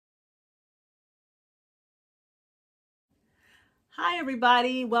Hi,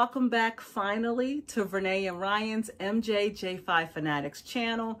 everybody. Welcome back finally to Vernay and Ryan's MJJ5 Fanatics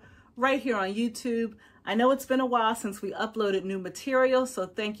channel right here on YouTube. I know it's been a while since we uploaded new material, so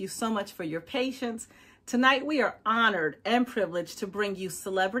thank you so much for your patience. Tonight, we are honored and privileged to bring you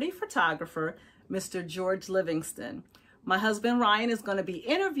celebrity photographer, Mr. George Livingston. My husband, Ryan, is going to be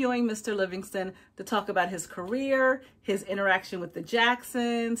interviewing Mr. Livingston to talk about his career, his interaction with the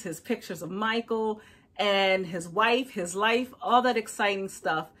Jacksons, his pictures of Michael, and his wife, his life, all that exciting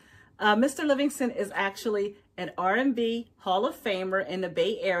stuff. Mr. Livingston is actually an R&B Hall of Famer in the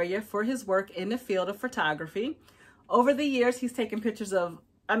Bay Area for his work in the field of photography. Over the years, he's taken pictures of,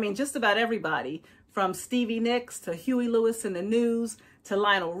 just about everybody, from Stevie Nicks to Huey Lewis in the News, to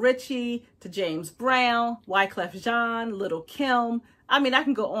Lionel Richie, to James Brown, Wyclef Jean, Little Kim. I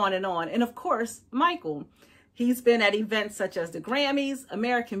can go on. And of course, Michael. He's been at events such as the Grammys,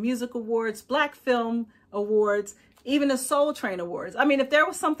 American Music Awards, Black Film Awards, even the Soul Train Awards. If there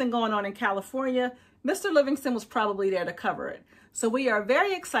was something going on in California, Mr. Livingston was probably there to cover it. So we are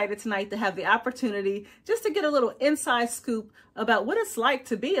very excited tonight to have the opportunity just to get a little inside scoop about what it's like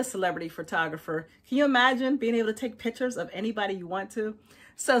to be a celebrity photographer. Can you imagine being able to take pictures of anybody you want to?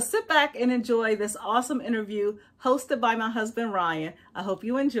 So sit back and enjoy this awesome interview hosted by my husband, Ryan. I hope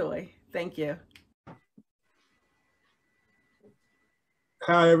you enjoy. Thank you.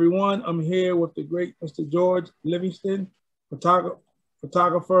 Hi, everyone. I'm here with the great Mr. George Livingston,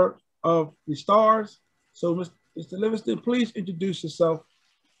 photographer of the stars. So, Mr. Livingston, please introduce yourself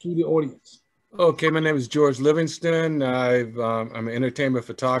to the audience. Okay, my name is George Livingston. I'm an entertainment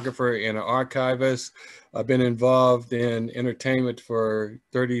photographer and an archivist. I've been involved in entertainment for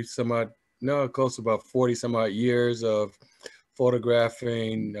 30 some odd, no, close to about 40 some odd years of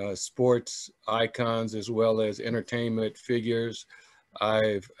photographing sports icons as well as entertainment figures.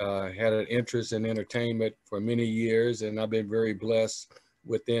 I've had an interest in entertainment for many years, and I've been very blessed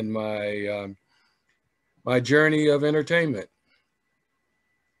within my my journey of entertainment.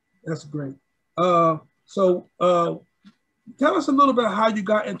 That's great. Tell us a little bit how you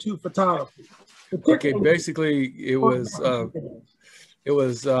got into photography. Okay, basically it was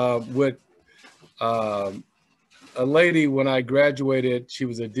with a lady when I graduated. She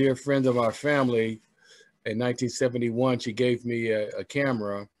was a dear friend of our family. In 1971, she gave me a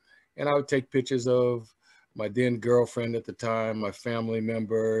camera, and I would take pictures of my then girlfriend at the time, my family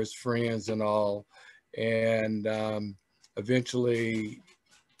members, friends, and all. And eventually,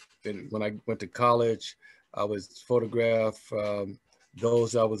 when I went to college, I was photograph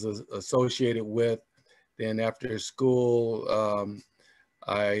those I was associated with. Then after school,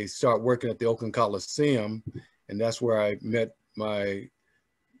 I started working at the Oakland Coliseum, and that's where I met my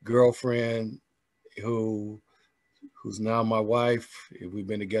girlfriend, who's now my wife. We've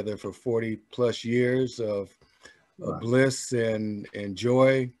been together for 40 plus years of bliss and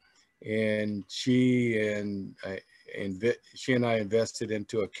joy. And she and I invested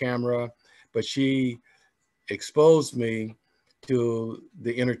into a camera, but she exposed me to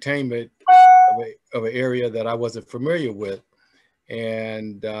the entertainment of an area that I wasn't familiar with.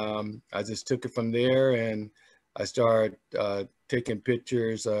 And I just took it from there, and I started taking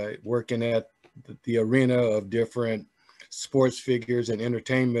pictures, working at the arena of different sports figures and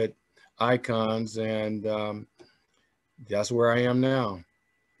entertainment icons, and that's where I am now.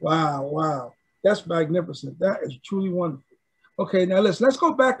 Wow, that's magnificent. That is truly wonderful. Okay, now let's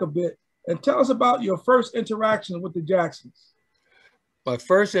go back a bit and tell us about your first interaction with the Jacksons. My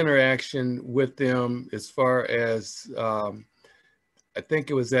first interaction with them, as far as I think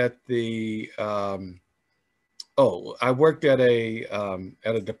it was at the I worked at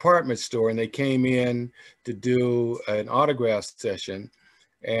a department store, and they came in to do an autograph session.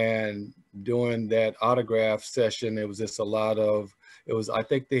 And during that autograph session, it was just a lot of, I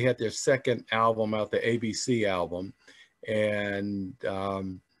think they had their second album out, the ABC album. And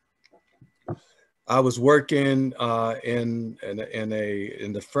I was working in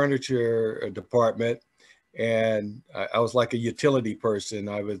the furniture department, and I was like a utility person.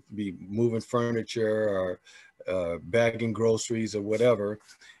 I would be moving furniture or bagging groceries or whatever,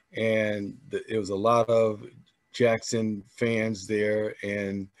 and it was a lot of Jackson fans there,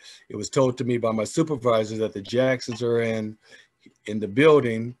 and it was told to me by my supervisor that the Jacksons are in the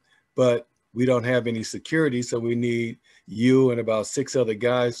building, but we don't have any security, so we need you and about 6 other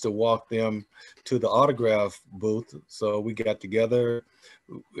guys to walk them to the autograph booth. So we got together.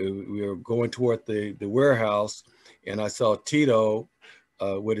 We were going toward the warehouse, and I saw Tito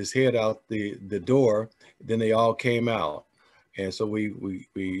with his head out the door. Then they all came out, and so we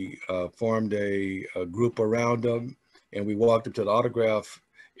formed a group around them, and we walked up to the autograph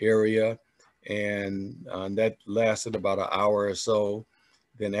area, and that lasted about an hour or so.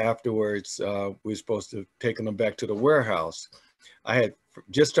 Then afterwards, we were supposed to take them back to the warehouse. I had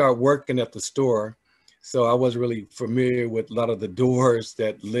just started working at the store, so I wasn't really familiar with a lot of the doors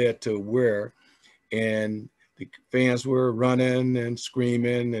that led to where, and the fans were running and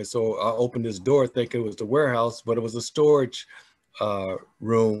screaming. And so I opened this door thinking it was the warehouse, but it was a storage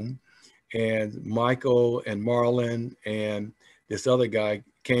room. And Michael and Marlon and this other guy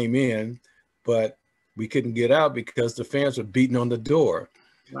came in, but we couldn't get out because the fans were beating on the door.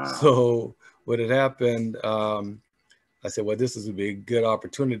 Wow. So what had happened, I said, well, this is a big good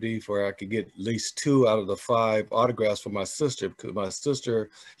opportunity for I could get at least 2 out of the 5 autographs for my sister, because my sister,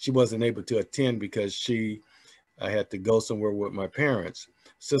 she wasn't able to attend because I had to go somewhere with my parents.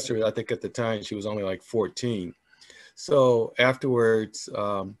 Sister, I think at the time she was only like 14. So afterwards,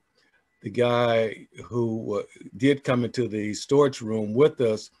 the guy who did come into the storage room with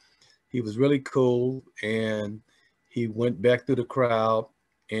us, he was really cool, and he went back through the crowd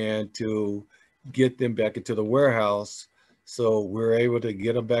and to get them back into the warehouse. So we were able to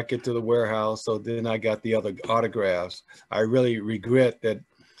get them back into the warehouse. So then I got the other autographs. I really regret that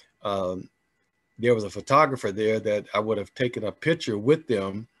there was a photographer there that I would have taken a picture with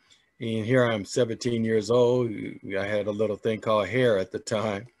them. And here I'm 17 years old. I had a little thing called hair at the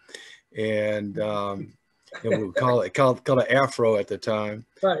time. And we would call it afro at the time.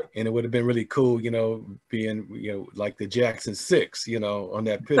 Right. And it would have been really cool, being, like the Jackson 6, on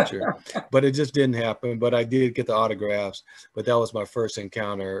that picture. But it just didn't happen. But I did get the autographs. But that was my first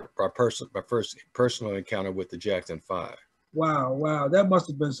encounter, my first personal encounter with the Jackson 5. Wow, wow. That must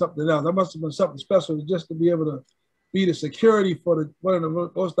have been something else. That must have been something special just to be able to be the security for one of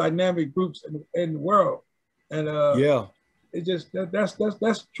the most dynamic groups in the world. And yeah, it just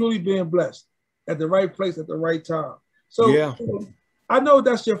that's truly being blessed at the right place at the right time. So yeah. I know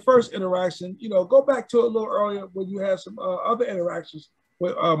that's your first interaction. Go back to a little earlier when you had some other interactions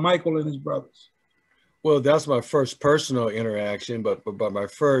with Michael and his brothers. Well, that's my first personal interaction, but my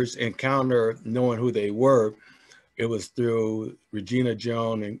first encounter, knowing who they were, it was through Regina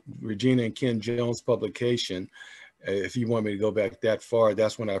and Ken Jones' publication. If you want me to go back that far,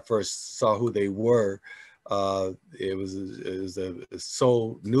 that's when I first saw who they were. It was a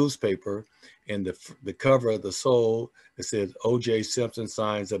soul newspaper, and the cover of the Soul, it said O.J. Simpson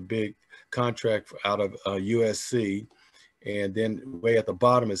signs a big contract out of USC, and then way at the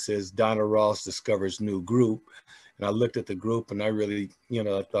bottom it says Dinah Ross discovers new group. And I looked at the group, and I really,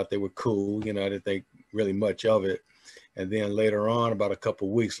 I thought they were cool. I didn't think really much of it. And then later on, about a couple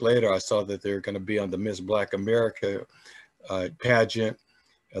of weeks later, I saw that they were going to be on the Miss Black America pageant,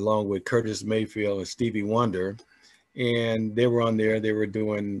 along with Curtis Mayfield and Stevie Wonder. And they were on there. They were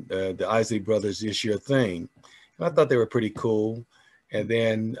doing the Isley Brothers This Your Thing. And I thought they were pretty cool. And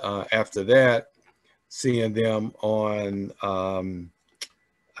then after that, seeing them on,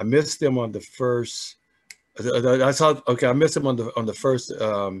 I missed them on the first, I missed them on the first,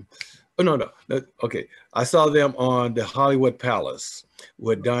 okay. I saw them on the Hollywood Palace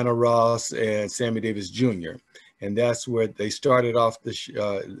with Dinah Ross and Sammy Davis Jr. And that's where they started off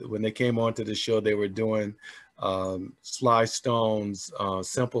when they came onto the show. They were doing Sly Stone's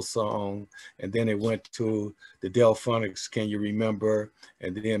Simple Song, and then it went to the Delphonics, Can You Remember?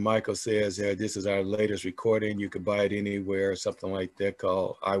 And then Michael says, this is our latest recording. You could buy it anywhere, or something like that,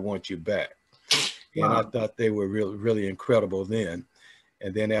 called I Want You Back. Wow. And I thought they were really, really incredible then.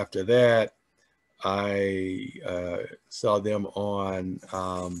 And then after that, I saw them on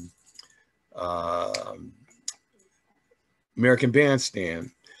American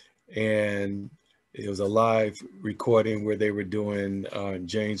Bandstand, and it was a live recording where they were doing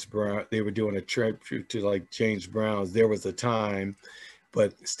James Brown. They were doing a tribute to like James Brown's There Was a Time,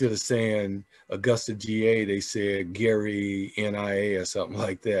 but instead of saying Augusta GA, they said Gary NIA or something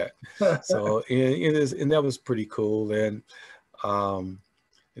like that. So and that was pretty cool. And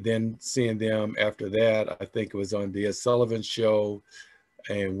then seeing them after that, I think it was on the Ed Sullivan Show,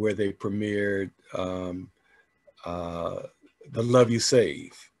 and where they premiered The Love You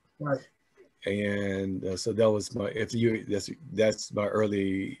Save. Right. And so that was that's my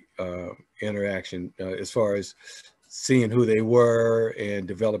early interaction as far as seeing who they were and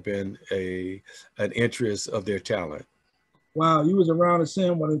developing an interest of their talent. Wow, you was around to see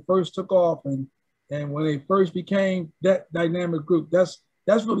them when they first took off, and when they first became that dynamic group. That's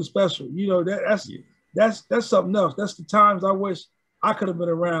really special. That's something else. That's the times I wish I could have been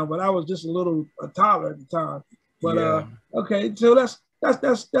around, but I was just a toddler at the time. But yeah. Okay, so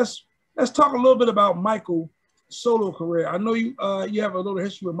let's talk a little bit about Michael's solo career. I know you have a little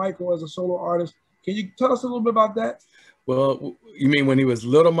history with Michael as a solo artist. Can you tell us a little bit about that? Well, you mean when he was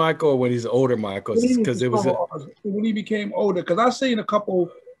little Michael or when he's older Michael? Because it was when he became older. Because I've seen a couple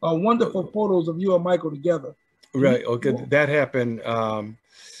wonderful photos of you and Michael together. Right. Okay. That happened.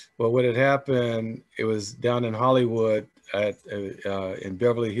 Well, what had happened, it was down in Hollywood at in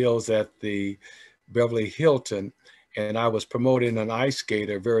Beverly Hills at the Beverly Hilton, and I was promoting an ice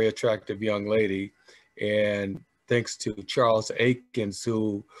skater, very attractive young lady, and thanks to Charles Aikens,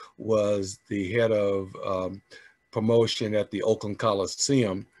 who was the head of promotion at the Oakland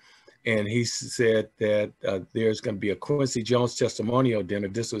Coliseum, and he said that there's going to be a Quincy Jones testimonial dinner.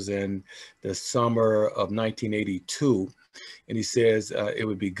 This was in the summer of 1982. And he says it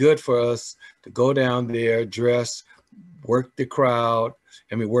would be good for us to go down there, dress, work the crowd,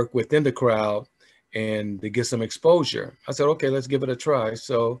 work within the crowd and to get some exposure. I said, okay, let's give it a try.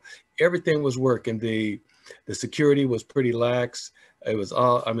 So everything was working. The security was pretty lax. It was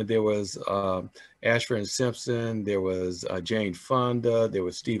all, there was Ashford and Simpson, there was Jane Fonda, there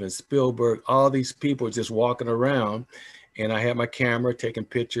was Steven Spielberg, all these people just walking around. And I had my camera taking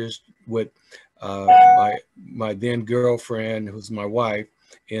pictures with my then girlfriend, who's my wife,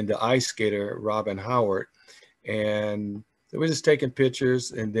 and the ice skater, Robin Howard. And they were just taking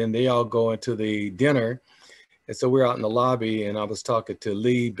pictures, and then they all go into the dinner. And so we're out in the lobby, and I was talking to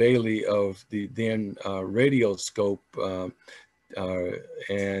Lee Bailey of the then Radioscope,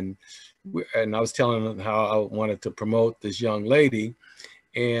 and I was telling them how I wanted to promote this young lady.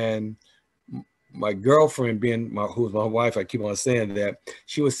 And my girlfriend, who's my wife, I keep on saying that,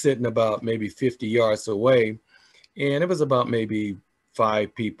 she was sitting about maybe 50 yards away, and it was about maybe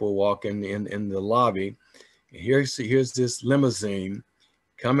 5 people walking in the lobby. And here's this limousine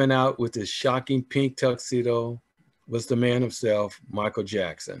coming out with this shocking pink tuxedo, was the man himself, Michael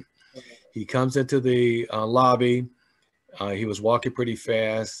Jackson. He comes into the lobby. He was walking pretty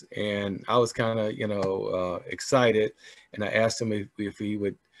fast, and I was kind of, excited. And I asked him if he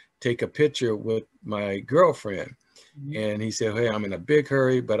would take a picture with my girlfriend. And he said, hey, I'm in a big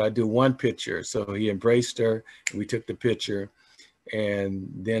hurry, but I do one picture. So he embraced her, and we took the picture. And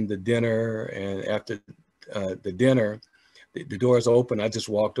then the dinner, and after the dinner, the doors open. I just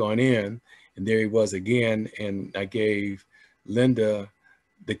walked on in, and there he was again. And I gave Linda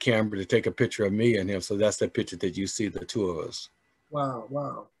the camera to take a picture of me and him. So that's the picture that you see, the two of us. Wow,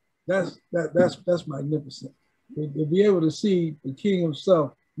 wow. That's magnificent. To be able to see the king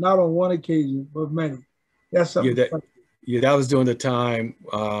himself, not on one occasion, but many. That's something. That was during the time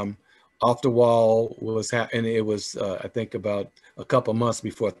Off the Wall was happening. It was, I think, about a couple months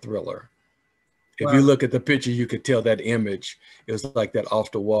before Thriller. If you look at the picture, you could tell that image. It was like that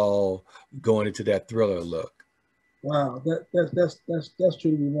Off the Wall going into that Thriller look. Wow, that's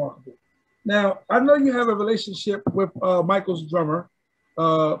truly remarkable. Now, I know you have a relationship with Michael's drummer,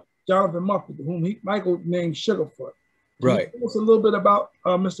 Jonathan Muffet, whom Michael named Sugarfoot. Can you tell us a little bit about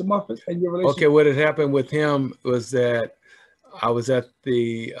Mr. Muffet and your relationship? Okay, what had happened with him was that I was at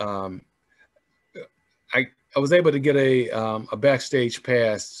the, I was able to get a backstage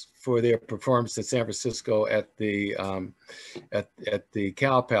pass for their performance in San Francisco at the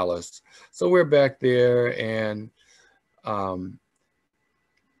Cow Palace. So we're back there, and the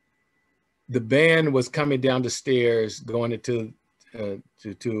band was coming down the stairs going into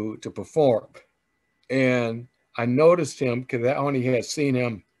to perform, and I noticed him because I only had seen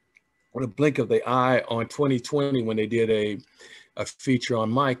him with a blink of the eye on 2020 when they did a feature on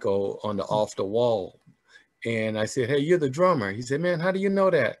Michael on the Off the Wall. And I said, hey, you're the drummer. He said, man, how do you know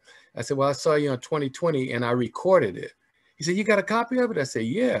that? I said, well, I saw you on 2020 and I recorded it. He said, you got a copy of it? I said,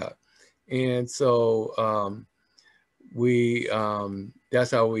 yeah. And so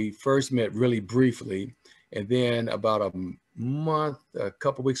that's how we first met, really briefly. And then about a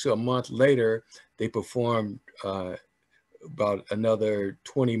couple weeks to a month later, they performed about another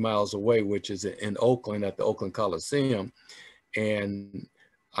 20 miles away, which is in Oakland at the Oakland Coliseum. And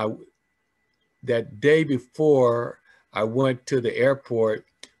that day before, I went to the airport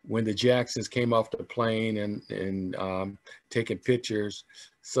when the Jacksons came off the plane and taking pictures.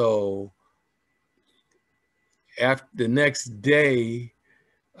 So after the next day,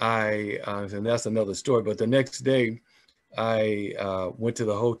 and that's another story, but the next day I went to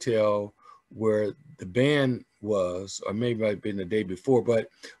the hotel where the band was, or maybe it might have been the day before, but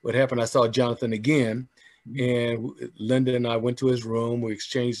what happened, I saw Jonathan again, and Linda and I went to his room, we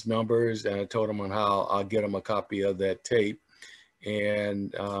exchanged numbers, and I told him on how I'll get him a copy of that tape.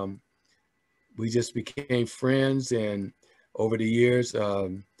 And we just became friends. And over the years,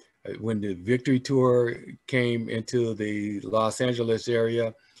 when the Victory Tour came into the Los Angeles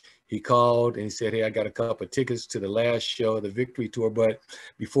area, he called and he said, hey, I got a couple of tickets to the last show of the Victory Tour. But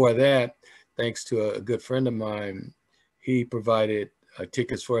before that, thanks to a good friend of mine, he provided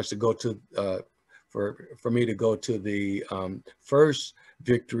tickets for us to go to, for me to go to the first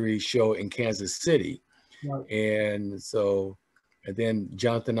Victory show in Kansas City. Right. And so, and then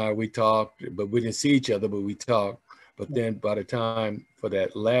Jonathan and I, we talked, but we didn't see each other, but we talked. But then by the time for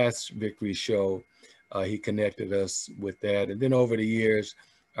that last Victory show, he connected us with that. And then over the years,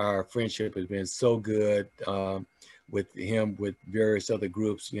 our friendship has been so good with him, with various other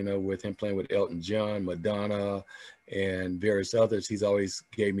groups, you know, with him playing with Elton John, Madonna, and various others. He's always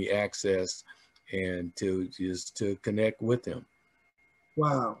gave me access and to connect with him.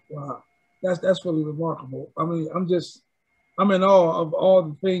 Wow, wow. That's really remarkable. I mean, I'm in awe of all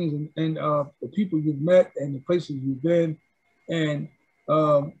the things and the people you've met and the places you've been. And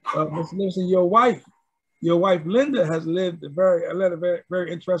Mr. Livingston, your wife Linda has led a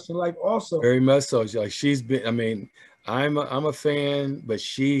very interesting life also. Very much so. Like she's been, I mean, I'm a fan, but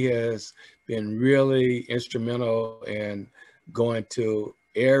she has been really instrumental in going to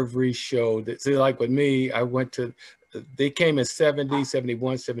every show that, see, like with me, I went to, they came in 70,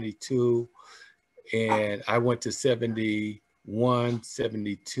 71, 72, and I went to 71,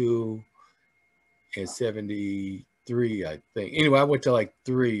 72, and 73, I think. Anyway, I went to like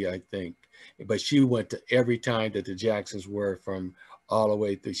 3, I think. But she went to every time that the Jacksons were from all the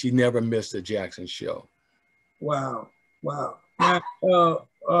way through. She never missed a Jackson show. Wow, wow. Now,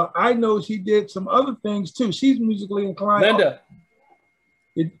 I know she did some other things too. She's musically inclined. Linda.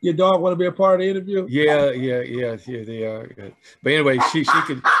 Your dog want to be a part of the interview? Yeah, they are. But anyway, she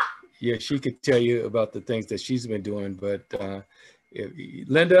could tell you about the things that she's been doing. But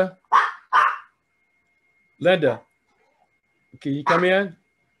Linda, can you come in?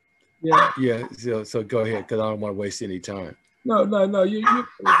 Yeah. So go ahead, because I don't want to waste any time. No. You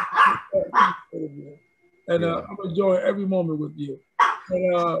and I'm enjoying every moment with you.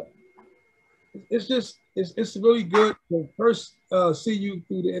 And it's really good to first see you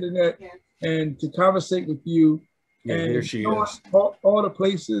through the internet and to conversate with you. Yeah, and here she is. All the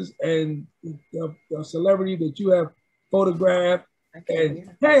places and the celebrity that you have photographed.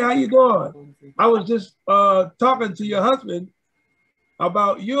 And hey, how you doing? I was just talking to your husband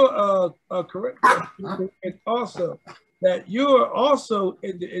about your career, and also that you're also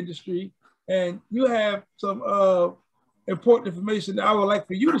in the industry and you have some important information that I would like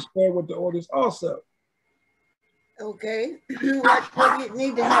for you to share with the audience also. Okay. What do you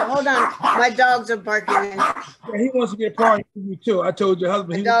need to know? Hold on. My dogs are barking. Yeah, he wants to get part of you too. I told your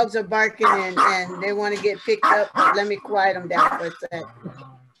husband. My dogs are barking and they want to get picked up. But let me quiet them down for a sec.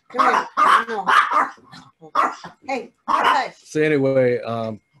 Come here. No. Hey. So anyway,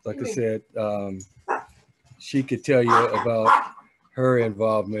 like I said, she could tell you about her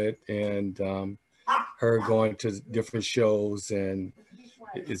involvement and her going to different shows, and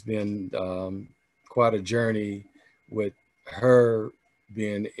it's been quite a journey with her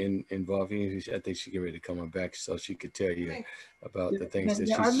being involved. I think she get ready to come back so she could tell you about the things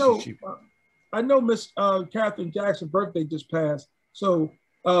that I know Miss Catherine Jackson's birthday just passed, so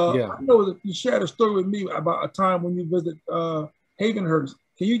I know that you shared a story with me about a time when you visited Havenhurst.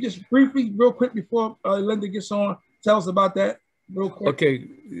 Can you just briefly, real quick, before Linda gets on, tell us about that real quick? Okay,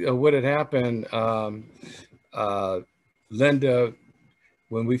 what had happened, Linda,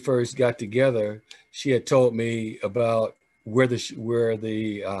 when we first got together, she had told me about where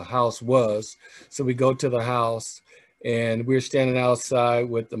the house was. So we go to the house and we're standing outside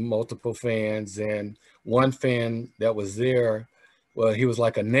with the multiple fans, and one fan that was there, well, he was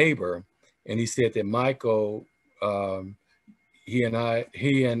like a neighbor, and he said that Michael, he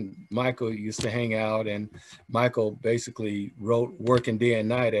and Michael used to hang out, and Michael basically wrote working day and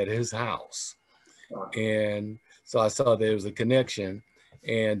night at his house. And so I saw there was a connection,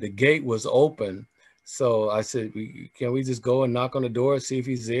 and the gate was open. So I said, can we just go and knock on the door and see if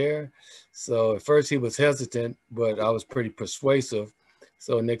he's there? So at first he was hesitant, but I was pretty persuasive.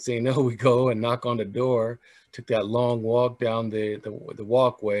 So next thing you know, we go and knock on the door, took that long walk down the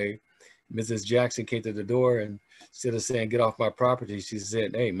walkway. Mrs. Jackson came to the door, and instead of saying, get off my property, she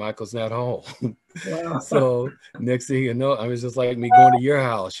said, hey, Michael's not home. Wow. So next thing you know, I was just like me going to your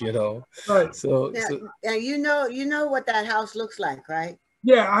house, you know. Right. So you know what that house looks like, right?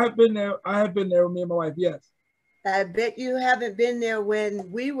 Yeah, I have been there. I have been there with me and my wife, yes. I bet you haven't been there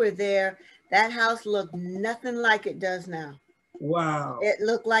when we were there. That house looked nothing like it does now. Wow. It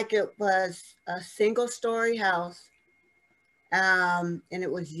looked like it was a single-story house, and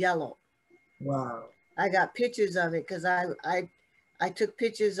it was yellow. Wow. I got pictures of it because I took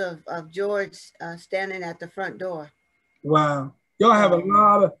pictures of George standing at the front door. Wow. Y'all have a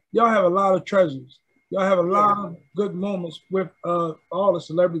lot of treasures. Y'all have a lot of good moments with all the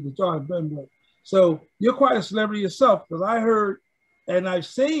celebrities that y'all have been with. So you're quite a celebrity yourself, because I heard and I've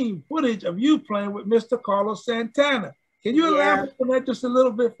seen footage of you playing with Mr. Carlos Santana. Can you elaborate on that just a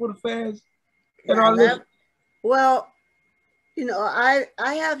little bit for the fans and our listeners? Well, you know, I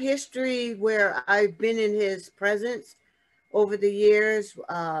have history where I've been in his presence over the years.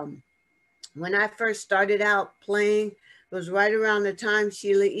 When I first started out playing, it was right around the time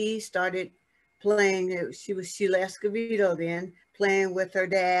Sheila E. started playing. She was Sheila Escovedo then, playing with her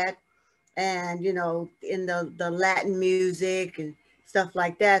dad, and you know, in the Latin music and stuff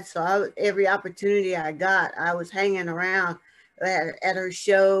like that. So every opportunity I got, I was hanging around at her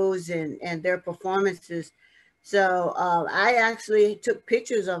shows and their performances. So I actually took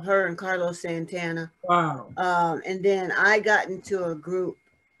pictures of her and Carlos Santana. Wow. And then I got into a group.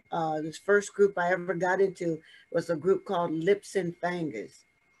 This first group I ever got into was a group called Lips and Fingers.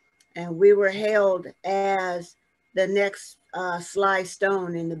 And we were hailed as the next Sly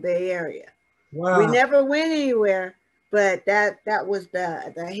Stone in the Bay Area. Wow. We never went anywhere, but that was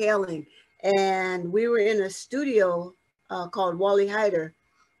the hailing. And we were in a studio called Wally Hyder,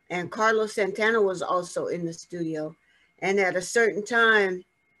 and Carlos Santana was also in the studio. And at a certain time,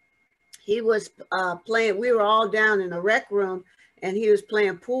 he was playing, we were all down in a rec room, and he was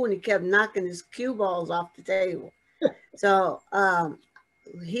playing pool, and he kept knocking his cue balls off the table. So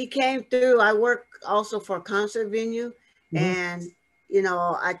he came through. I work also for a concert venue, and you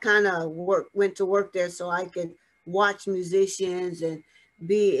know, I kind of went to work there so I could watch musicians and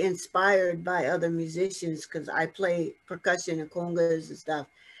be inspired by other musicians, because I play percussion and congas and stuff.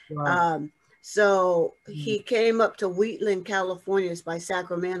 Wow. So he came up to Wheatland, California, it's by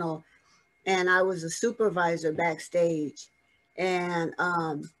Sacramento, and I was a supervisor backstage. And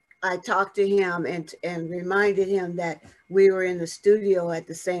I talked to him and reminded him that we were in the studio at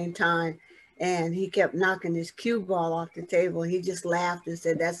the same time. And he kept knocking his cue ball off the table. He just laughed and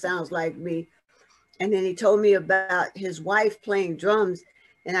said, "That sounds like me." And then he told me about his wife playing drums.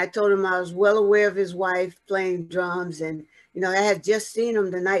 And I told him I was well aware of his wife playing drums. And, you know, I had just seen him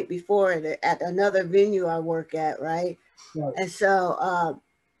the night before at another venue I work at, right? And so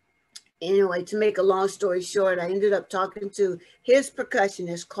anyway, to make a long story short, I ended up talking to his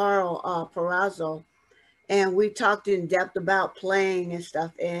percussionist, Carl Perazzo, and we talked in depth about playing and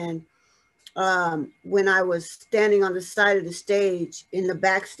stuff. And when I was standing on the side of the stage in the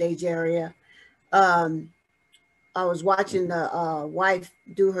backstage area, I was watching the wife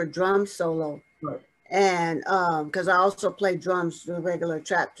do her drum solo. Right. And because I also play drums, the regular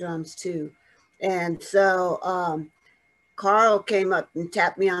trap drums too. And so Carl came up and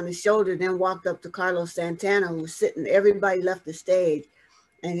tapped me on the shoulder, then walked up to Carlos Santana, who was sitting, everybody left the stage.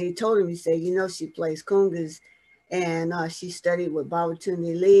 And he told him, he said, "You know, she plays congas, and she studied with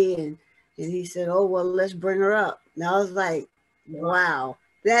Babatunde Lee." And he said, "Oh, well, let's bring her up." And I was like, wow,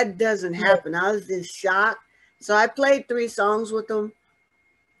 that doesn't happen. I was in shock. So I played 3 songs with him,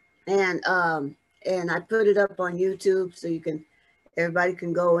 and I put it up on YouTube, so everybody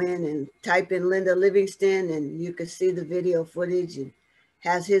can go in and type in Linda Livingston, and you can see the video footage, and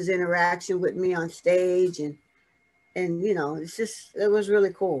has his interaction with me on stage, and you know, it was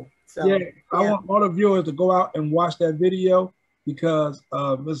really cool. So yeah. I want all the viewers to go out and watch that video, because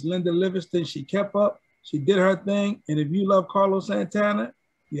Miss Linda Livingston, she kept up, she did her thing, and if you love Carlos Santana,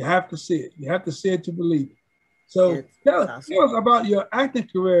 you have to see it. You have to see it to believe it. So tell us about your acting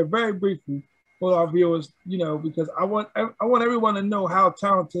career very briefly for our viewers, you know, because I want everyone to know how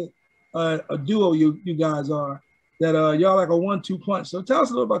talented a duo you guys are, that y'all like a 1-2 punch. So tell us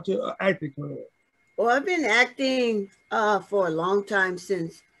a little about your acting career. Well, I've been acting for a long time,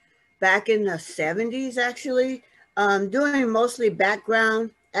 since back in the 70s, actually, doing mostly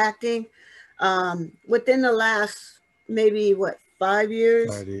background acting. Within the last maybe 5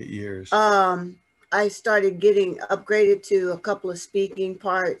 years? 5 to 8 years. I started getting upgraded to a couple of speaking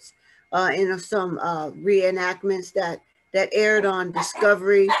parts in some reenactments that aired on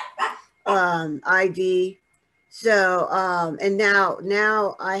Discovery ID. So, and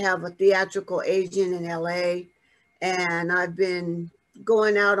now I have a theatrical agent in LA, and I've been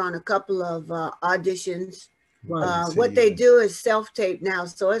going out on a couple of auditions. What they do is self-tape now,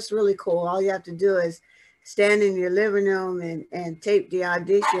 so it's really cool. All you have to do is stand in your living room and tape the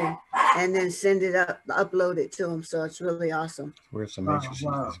audition, and then send it up, upload it to them. So it's really awesome. Where's some interesting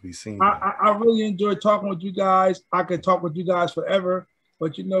to be seen? I really enjoyed talking with you guys. I could talk with you guys forever,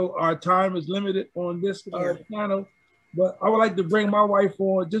 but you know, our time is limited on this channel. But I would like to bring my wife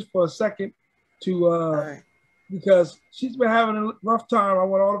on just for a second to because she's been having a rough time. I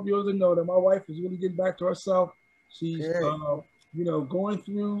want all of you to know that my wife is really getting back to herself. She's you know, going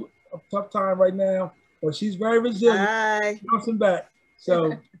through a tough time right now, but she's very resilient. Bouncing back.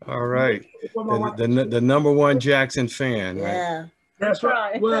 So, all right. The number one Jackson fan, right? Yeah. That's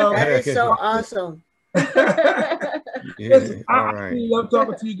right. Well, that is so awesome. Listen, All I right. really love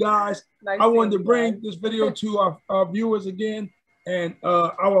talking to you guys. Nice I wanted to seeing you bring guys. this video to our viewers again, and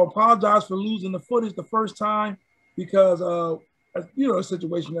I will apologize for losing the footage the first time because you know, a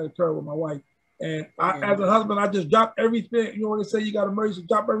situation that occurred with my wife. And as a husband, I just dropped everything. You know when they say you got to emergency,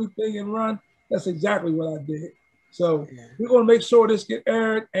 drop everything and run? That's exactly what I did. So we're going to make sure this get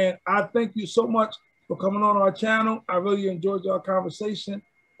aired. And I thank you so much for coming on our channel. I really enjoyed our conversation.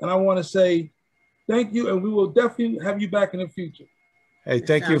 And I want to say thank you. And we will definitely have you back in the future. Hey,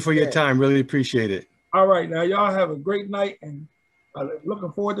 thank you for your time. Really appreciate it. All right. Now, y'all have a great night. And I'm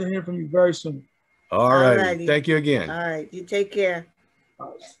looking forward to hearing from you very soon. All right. Thank you again. All right. You take care.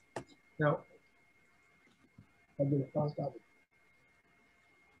 All right. Now, I did it. I'll stop it.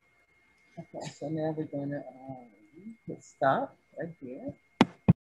 Okay, so now we're gonna hit stop right here.